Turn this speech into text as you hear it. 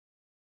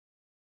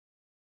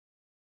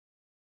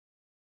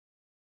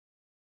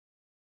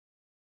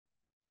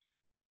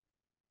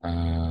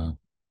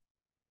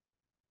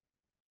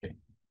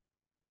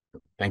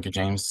Thank you,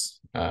 James.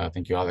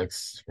 Thank you,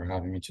 Alex, for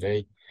having me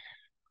today.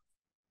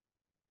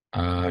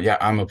 Yeah,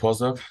 I'm a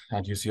postdoc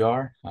at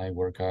UCR. I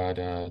work at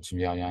Jim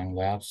Yang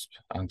Labs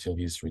until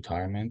his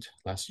retirement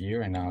last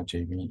year, and now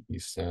JB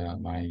is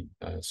my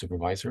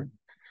supervisor.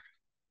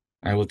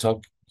 I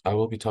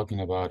will be talking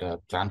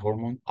about plant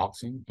hormone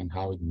auxin and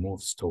how it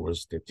moves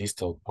towards the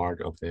distal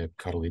part of the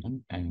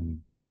cotyledon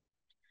and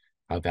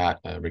how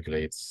that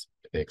regulates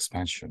the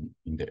expansion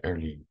in the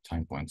early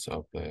time points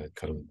of the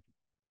cotyledon.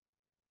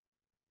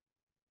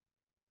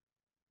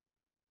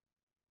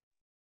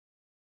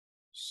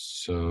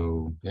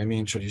 So let me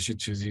introduce you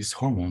to this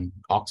hormone,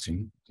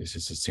 auxin. This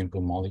is a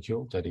simple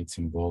molecule that it's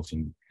involved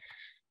in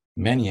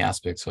many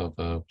aspects of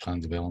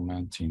plant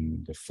development,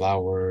 in the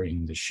flower,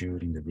 in the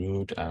shoot, in the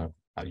root,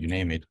 you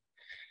name it.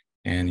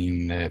 And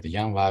in the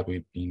Yang lab,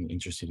 we've been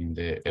interested in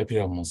the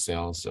epidermal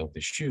cells of the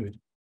shoot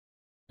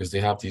because they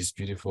have this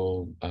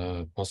beautiful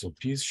puzzle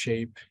piece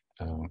shape,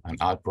 an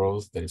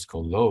outgrowth that is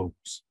called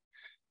lobes.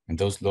 And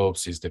those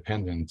lobes is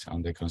dependent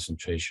on the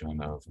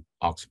concentration of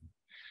auxin.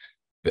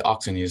 The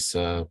auxin is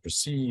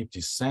perceived,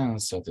 is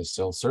sensed at the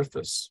cell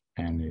surface,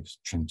 and it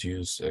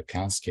transduces a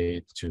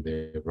cascade to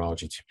the raw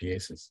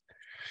GTPases.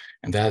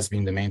 And that has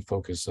been the main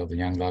focus of the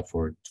Yang lab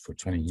for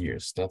 20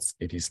 years.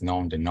 It is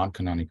known the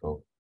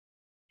non-canonical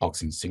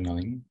auxin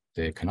signaling.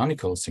 The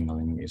canonical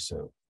signaling is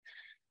a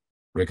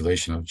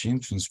regulation of gene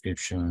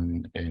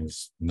transcription, and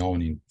is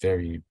known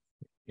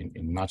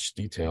in much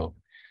detail.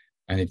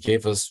 And it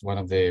gave us one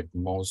of the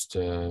most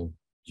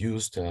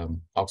used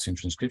auxin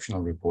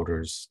transcriptional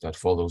reporters that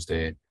follows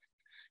the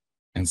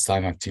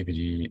enzyme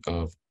activity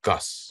of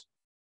GUS.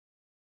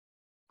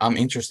 I'm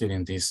interested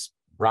in these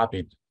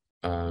rapid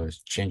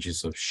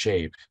changes of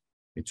shape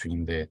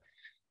between the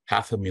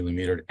 0.5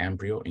 millimeter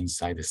embryo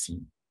inside the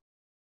seed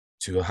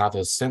to a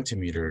 0.5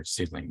 centimeter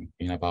seedling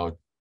in about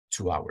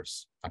 2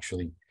 hours.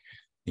 Actually,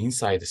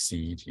 inside the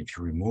seed, if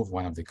you remove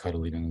one of the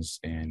cotyledons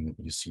and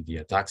you see the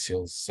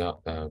adaxial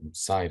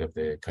side of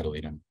the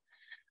cotyledon,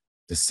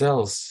 the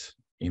cells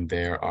in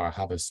there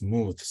have a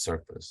smooth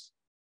surface.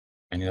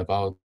 And in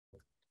about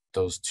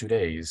those 2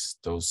 days,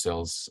 those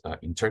cells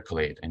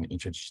intercalate and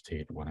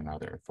interdigitate one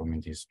another,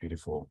 forming this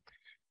beautiful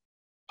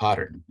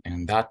pattern.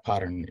 And that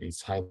pattern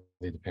is highly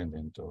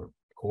dependent or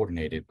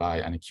coordinated by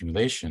an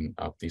accumulation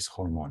of this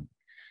hormone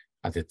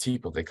at the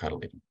tip of the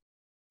cotyledon.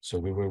 So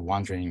we were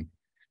wondering,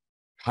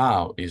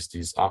 how is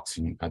this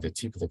auxin at the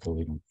tip of the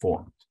cotyledon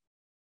formed?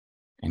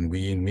 And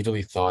we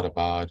immediately thought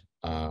about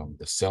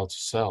the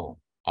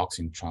cell-to-cell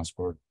auxin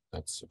transport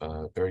that's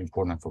very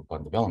important for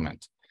plant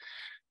development.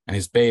 And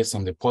it's based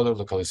on the polar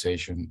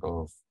localization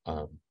of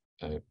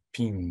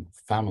pin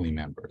family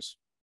members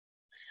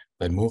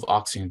that move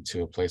auxin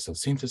to a place of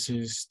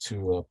synthesis,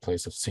 to a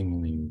place of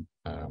signaling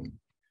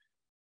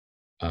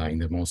in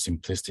the most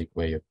simplistic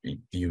way of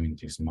viewing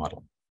this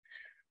model.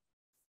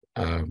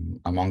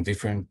 Among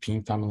different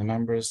pin family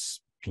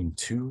members, pin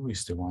 2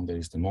 is the one that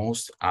is the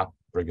most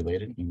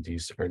upregulated in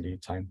these early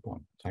time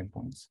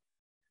points.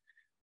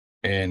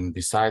 And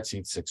besides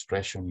its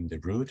expression in the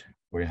root,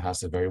 where it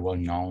has a very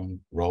well-known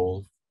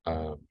role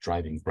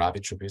driving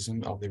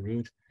gravitropism of the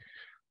root,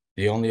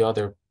 the only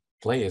other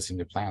place in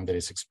the plant that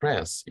is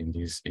expressed in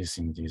these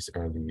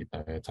early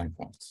time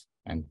points.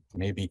 And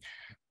maybe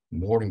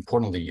more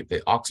importantly,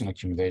 the auxin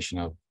accumulation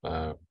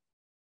of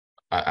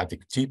at the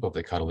tip of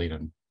the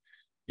cotyledon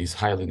is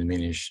highly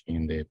diminished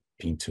in the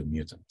pin2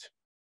 mutant.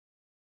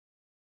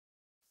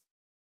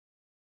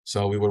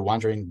 So we were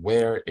wondering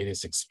where it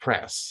is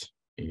expressed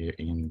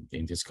in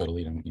this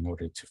cotyledon in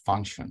order to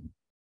function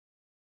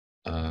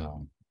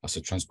as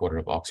a transporter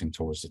of auxin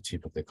towards the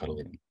tip of the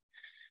cotyledon.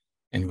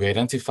 And we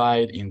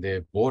identified in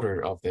the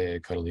border of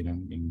the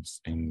cotyledon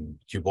in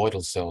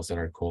cuboidal cells that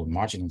are called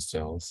marginal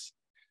cells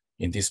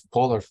in this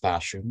polar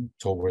fashion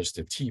towards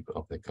the tip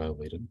of the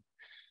cotyledon,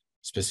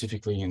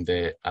 specifically in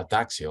the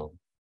adaxial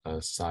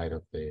side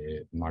of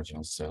the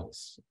marginal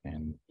cells.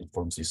 And it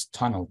forms this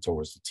tunnel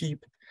towards the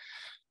tip.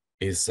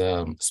 Is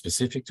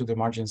specific to the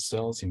margin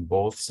cells in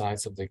both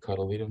sides of the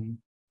cotyledon,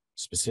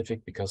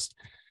 specific because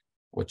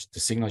what the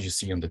signal you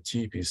see on the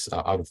tip is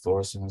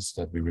autofluorescence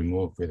that we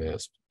remove with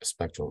a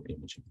spectral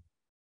imaging.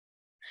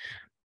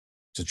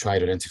 To try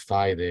to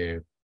identify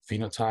the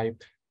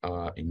phenotype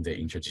in the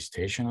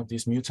interdigitation of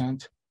this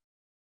mutant,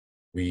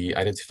 we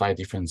identify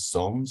different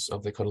zones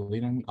of the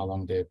cotyledon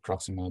along the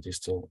proximal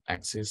distal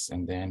axis,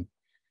 and then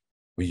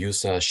we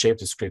use a shape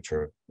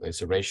descriptor.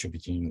 There's a ratio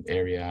between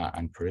area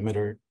and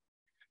perimeter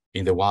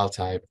in the wild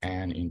type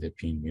and in the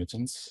pin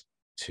mutants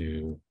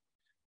to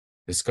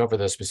discover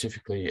that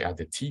specifically at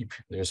the tip,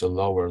 there's a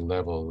lower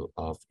level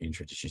of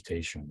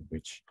interdigitation,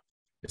 which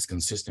is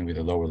consistent with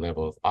a lower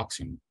level of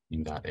auxin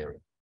in that area.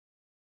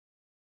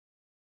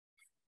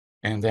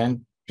 And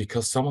then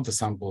because some of the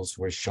samples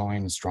were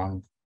showing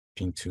strong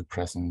pin2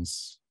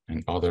 presence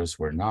and others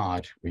were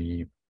not,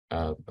 we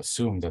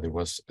assumed that there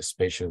was a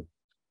spatial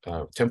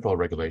temporal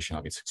regulation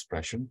of its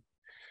expression.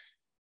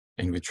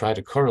 And we try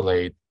to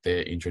correlate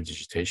the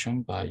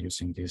interdigitation by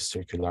using this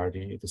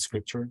circularity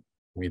descriptor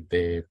with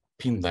the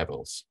pin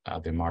levels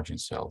at the margin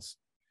cells.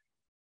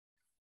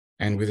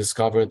 And we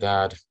discovered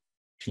that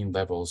PIN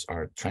levels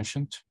are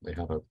transient. They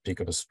have a peak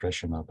of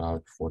expression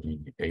about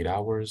 48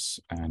 hours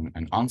and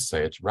an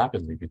onset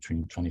rapidly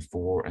between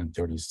 24 and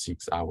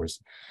 36 hours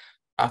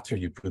after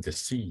you put the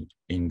seed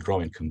in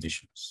growing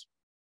conditions.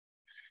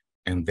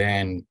 And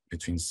then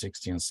between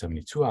 60 and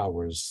 72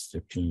 hours,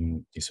 the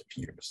PIN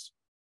disappears.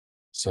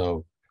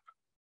 So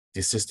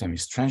this system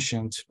is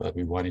transient, but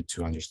we wanted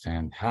to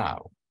understand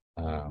how.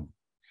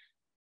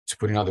 To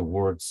put in other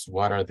words,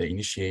 what are the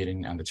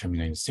initiating and the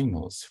terminating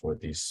signals for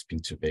this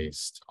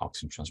PIN2-based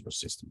auxin transport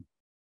system?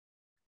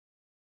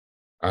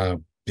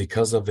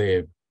 Because of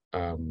the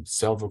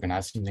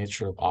self-organizing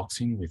nature of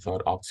auxin, we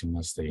thought auxin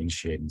was the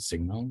initiating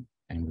signal,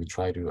 and we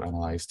tried to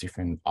analyze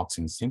different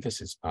auxin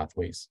synthesis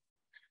pathways.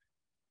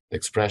 The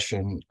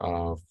expression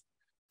of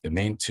the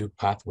main two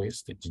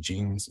pathways, the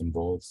genes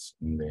involved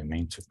in the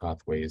main two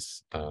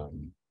pathways,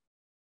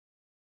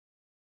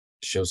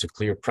 shows a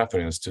clear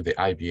preference to the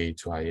IBA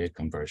to IA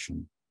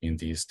conversion in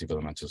these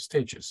developmental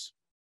stages.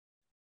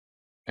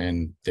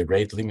 And the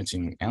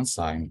rate-limiting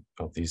enzyme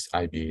of this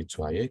IBA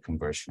to IA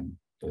conversion,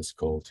 that is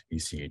called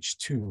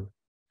ECH2,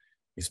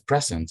 is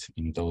present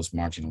in those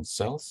marginal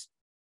cells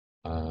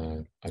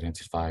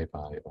identified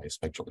by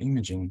spectral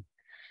imaging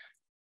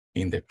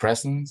in the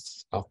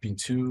presence of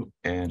PIN2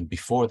 and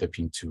before the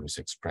PIN2 is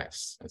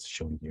expressed, as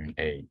shown here in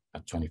A,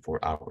 at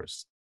 24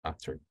 hours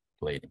after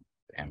plating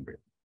the embryo.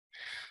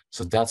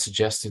 So that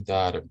suggested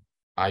that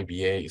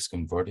IBA is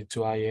converted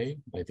to IA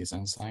by this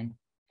enzyme,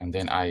 and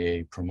then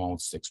IA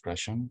promotes the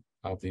expression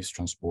of this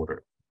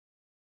transporter.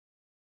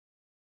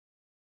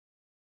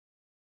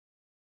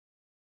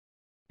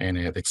 And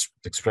the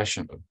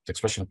expression of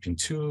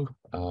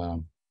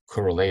PIN2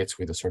 correlates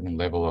with a certain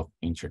level of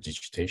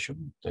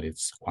interdigitation that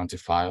is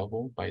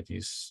quantifiable by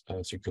this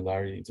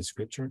circularity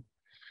descriptor.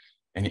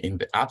 And in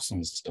the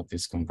absence of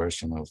this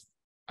conversion of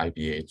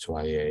IBA to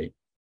IA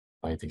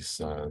by this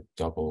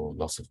double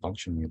loss of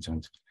function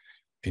mutant,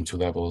 PIN2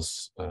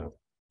 levels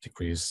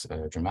decrease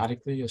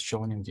dramatically, as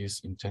shown in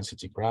this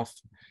intensity graph.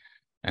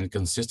 And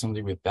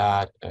consistently with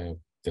that,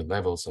 the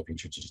levels of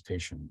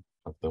interdigitation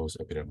of those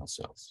epidermal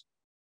cells.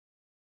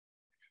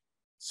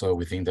 So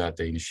we think that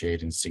the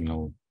initiating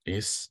signal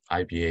is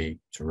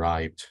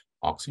IBA-derived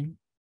auxin,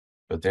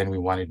 but then we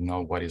wanted to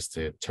know what is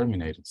the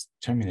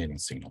terminating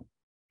signal.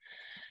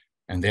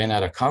 And then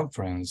at a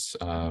conference,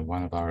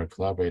 one of our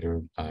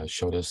collaborators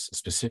showed us a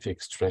specific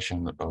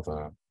expression of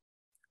a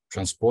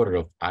transporter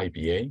of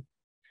IBA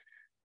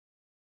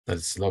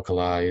that's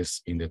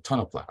localized in the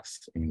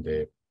tonoplast, in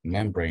the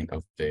membrane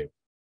of the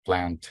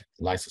plant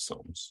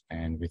lysosomes.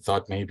 And we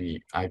thought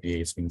maybe IBA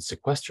has been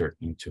sequestered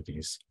into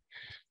these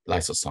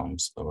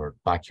lysosomes or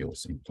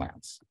vacuoles in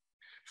plants.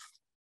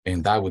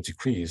 And that would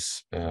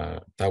decrease,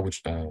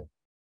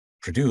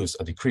 produce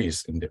a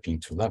decrease in the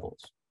PIN2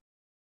 levels.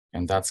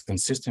 And that's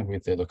consistent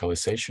with the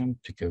localization,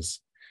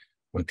 because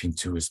when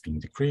PIN2 is being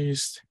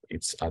decreased,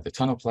 it's at the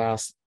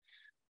tonoplast.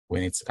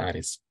 When it's at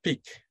its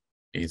peak,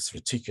 it's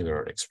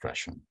reticular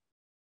expression.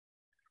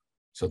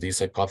 So this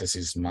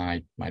hypothesis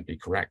might be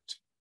correct.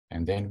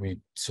 And then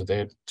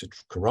to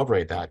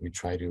corroborate that, we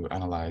try to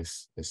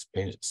analyze the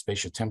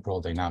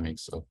spatiotemporal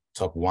dynamics of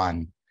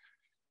TOP1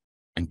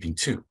 and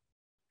PIN2.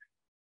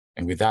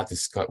 And with that,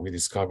 we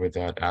discovered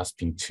that as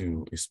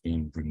PIN2 is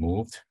being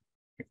removed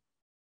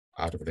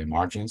out of the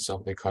margins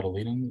of the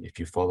cotyledon, if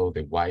you follow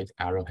the white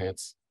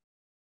arrowheads,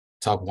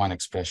 TOP1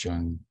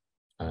 expression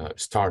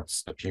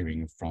starts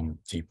appearing from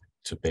tip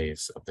to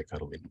base of the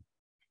cotyledon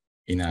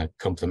in a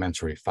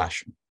complementary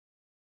fashion.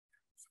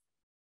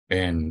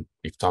 And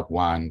if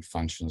TOP1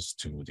 functions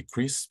to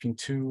decrease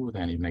PIN2,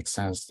 then it makes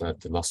sense that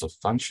the loss of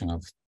function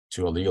of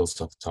two alleles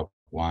of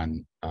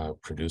TOP1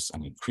 produce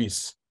an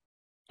increase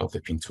of the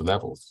PIN2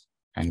 levels.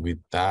 And with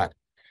that,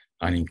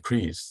 an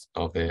increase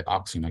of the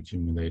auxin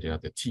accumulated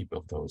at the tip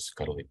of those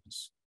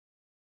cotyledons.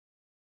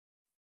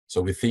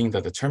 So we think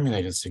that the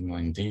terminating signal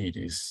indeed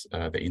is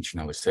the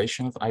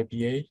internalization of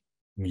IBA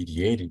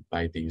mediated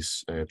by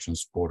this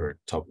transporter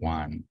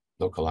TOP1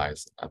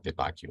 localized at the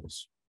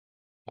vacuoles,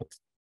 at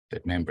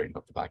the membrane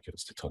of the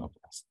vacuoles, the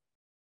tonoplast.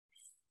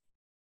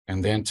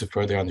 And then to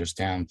further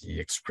understand the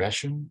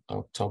expression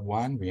of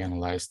TOP1, we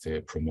analyzed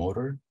the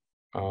promoter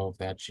of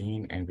that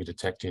gene, and we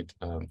detected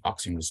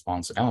auxin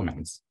response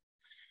elements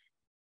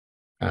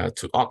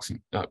to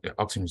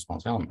auxin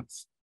response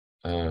elements.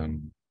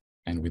 And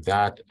with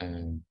that,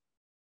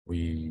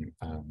 we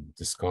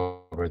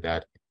discovered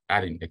that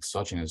adding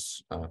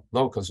exogenous,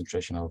 low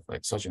concentration of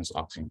exogenous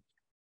auxin,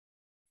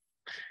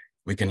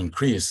 we can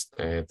increase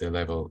the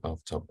level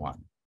of TOP1.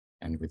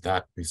 And with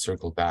that, we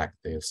circle back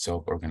the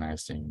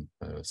self-organizing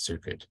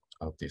circuit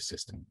of this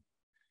system.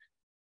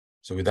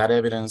 So with that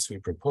evidence, we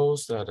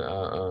proposed that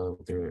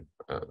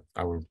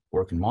our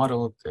working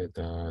model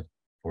that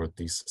for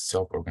this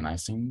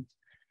self-organizing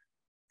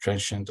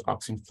transient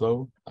auxin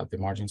flow at the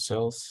margin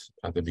cells.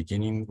 At the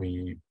beginning,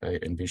 we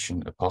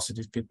envision a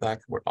positive feedback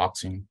where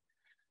auxin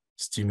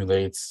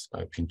stimulates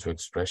PIN2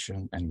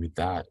 expression, and with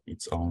that,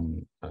 its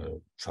own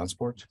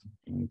transport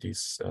in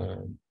these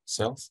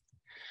cells.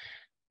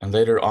 And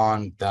later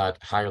on,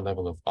 that higher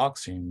level of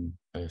auxin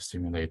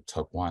stimulate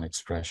type 1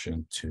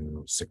 expression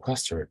to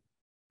sequester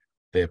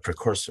the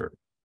precursor,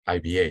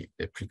 IBA,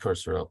 the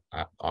precursor of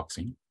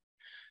auxin,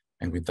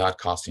 and with that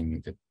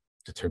causing the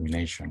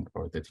determination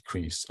or the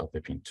decrease of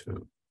the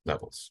PIN2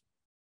 levels.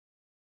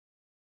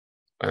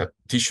 At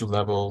tissue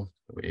level,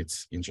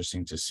 it's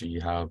interesting to see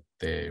how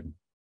the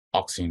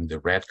auxin, the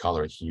red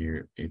color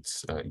here,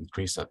 it's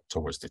increased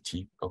towards the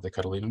tip of the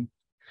cotyledon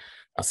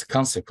as a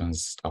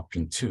consequence of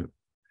PIN2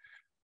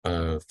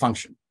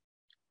 function.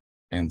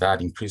 And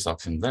that increased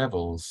auxin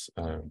levels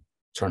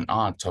turn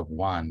on type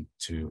 1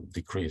 to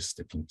decrease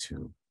the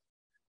PIN2,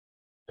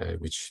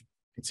 which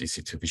it's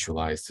easy to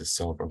visualize the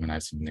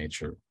self-organizing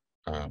nature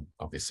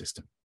of this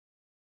system.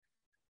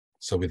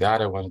 So with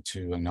that, I wanted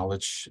to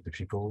acknowledge the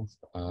people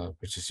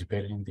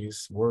participating in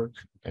this work,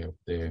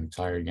 the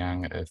entire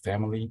Yang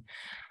family,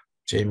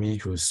 Jamie,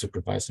 who's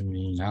supervising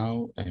me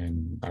now,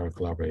 and our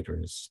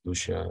collaborators,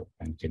 Lucia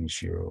and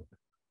Kenichiro,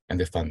 and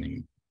the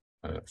funding,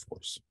 of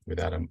course. With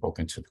that, I'm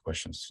open to the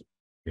questions if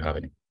you have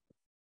any.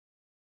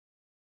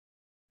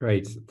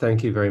 Great.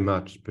 Thank you very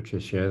much,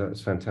 Patricio.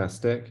 That's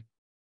fantastic.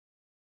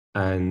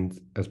 And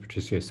as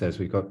Patricio says,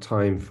 we've got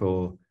time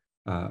for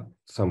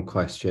some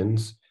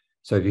questions.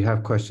 So if you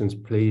have questions,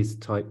 please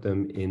type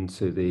them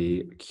into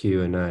the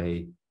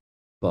Q&A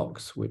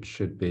box, which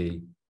should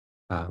be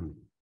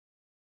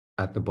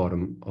at the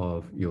bottom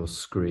of your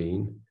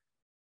screen.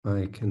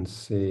 I can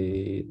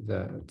see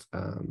that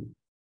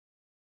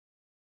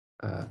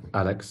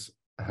Alex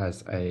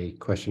has a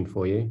question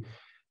for you.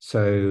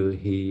 So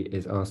he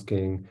is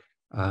asking,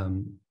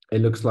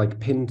 it looks like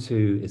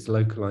PIN2 is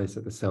localized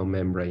at the cell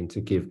membrane to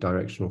give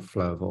directional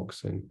flow of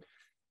auxin.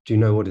 Do you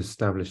know what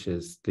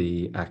establishes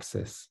the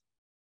axis?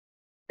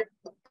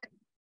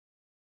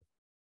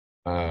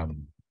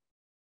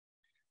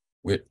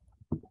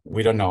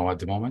 We don't know at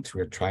the moment.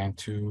 We're trying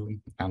to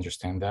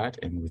understand that,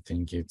 and we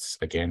think it's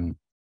again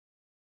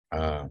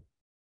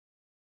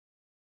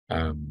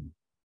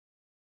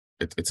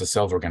it's a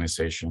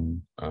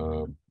self-organization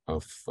of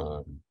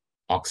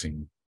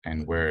auxin,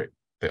 and where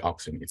the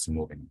auxin is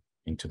moving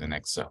into the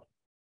next cell.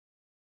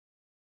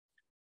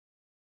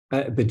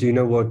 But do you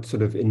know what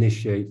sort of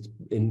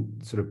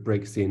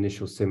breaks the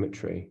initial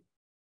symmetry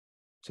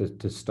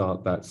to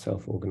start that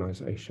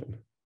self-organization?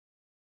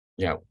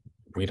 Yeah,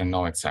 we don't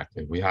know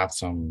exactly. We have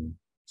some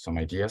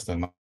ideas that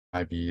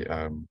might be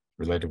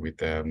related with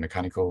the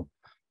mechanical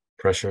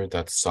pressure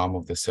that some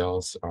of the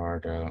cells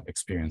are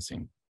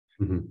experiencing.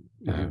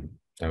 That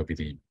would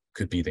be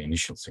could be the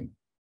initial thing.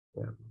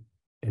 Yeah,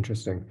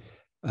 interesting.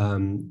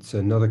 So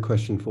another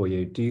question for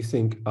you. Do you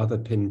think other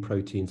PIN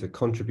proteins are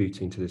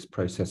contributing to this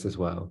process as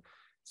well,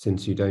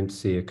 since you don't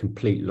see a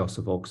complete loss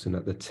of auxin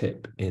at the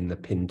tip in the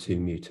PIN2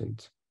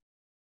 mutant?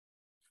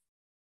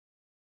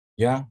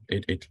 Yeah,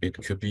 it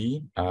could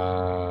be,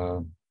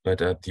 but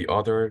the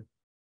other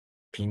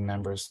PIN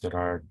members that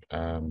are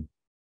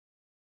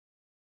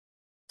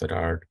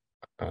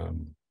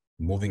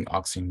moving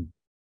auxin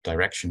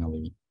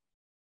directionally,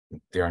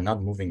 they are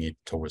not moving it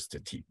towards the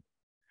tip.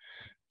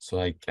 So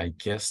I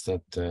guess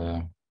that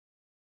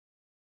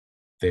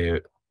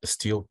the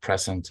still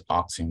present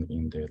auxin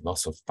in the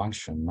loss of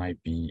function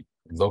might be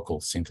local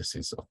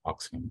synthesis of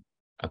auxin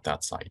at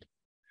that site.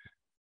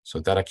 So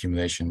that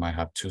accumulation might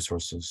have two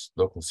sources: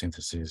 local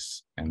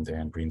synthesis and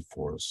then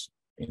reinforced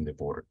in the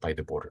border by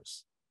the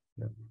borders.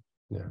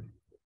 Yeah.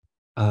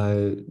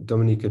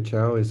 Dominica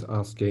Chow is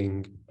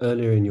asking,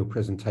 earlier in your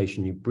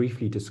presentation, you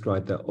briefly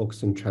described that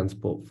auxin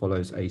transport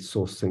follows a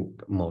source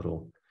sink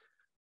model.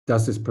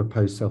 Does this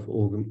proposed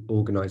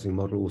self-organizing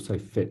model also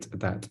fit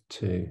that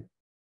too?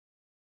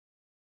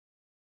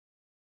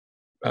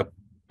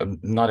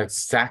 Not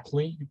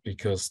exactly,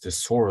 because the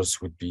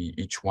source would be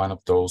each one of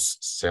those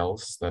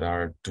cells that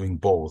are doing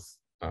both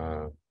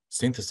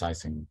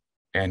synthesizing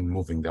and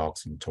moving the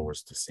auxin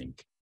towards the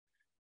sink.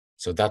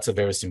 So that's a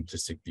very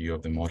simplistic view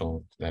of the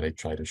model that I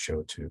try to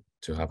show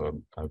to have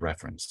a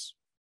reference.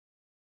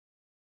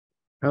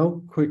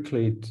 How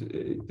quickly,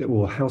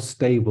 or how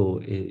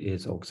stable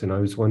is auxin? I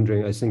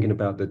was thinking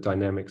about the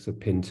dynamics of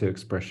PIN2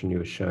 expression you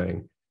were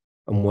showing.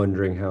 I'm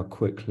wondering how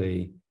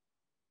quickly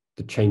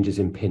the changes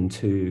in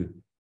PIN2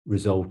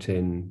 result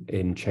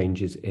in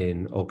changes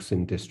in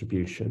auxin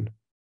distribution.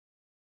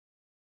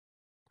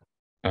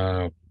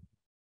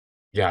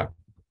 Yeah,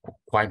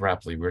 quite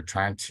rapidly. We're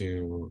trying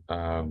to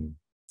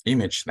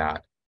image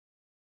that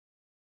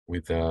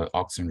with the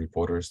auxin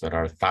reporters that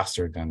are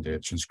faster than the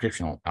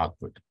transcriptional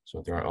output.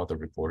 So there are other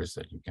reporters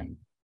that you can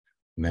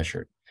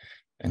measure.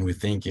 And we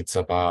think it's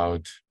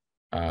about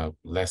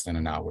less than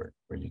an hour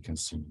where you can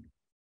see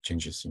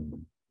changes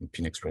in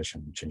PIN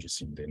expression,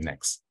 changes in the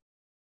next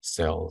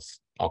cell's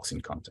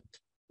auxin content.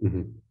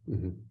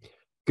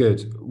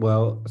 Good.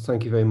 Well,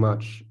 thank you very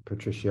much,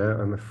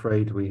 Patricio. I'm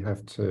afraid we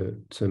have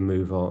to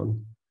move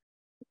on.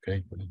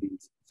 Okay.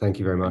 Thank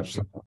you very much.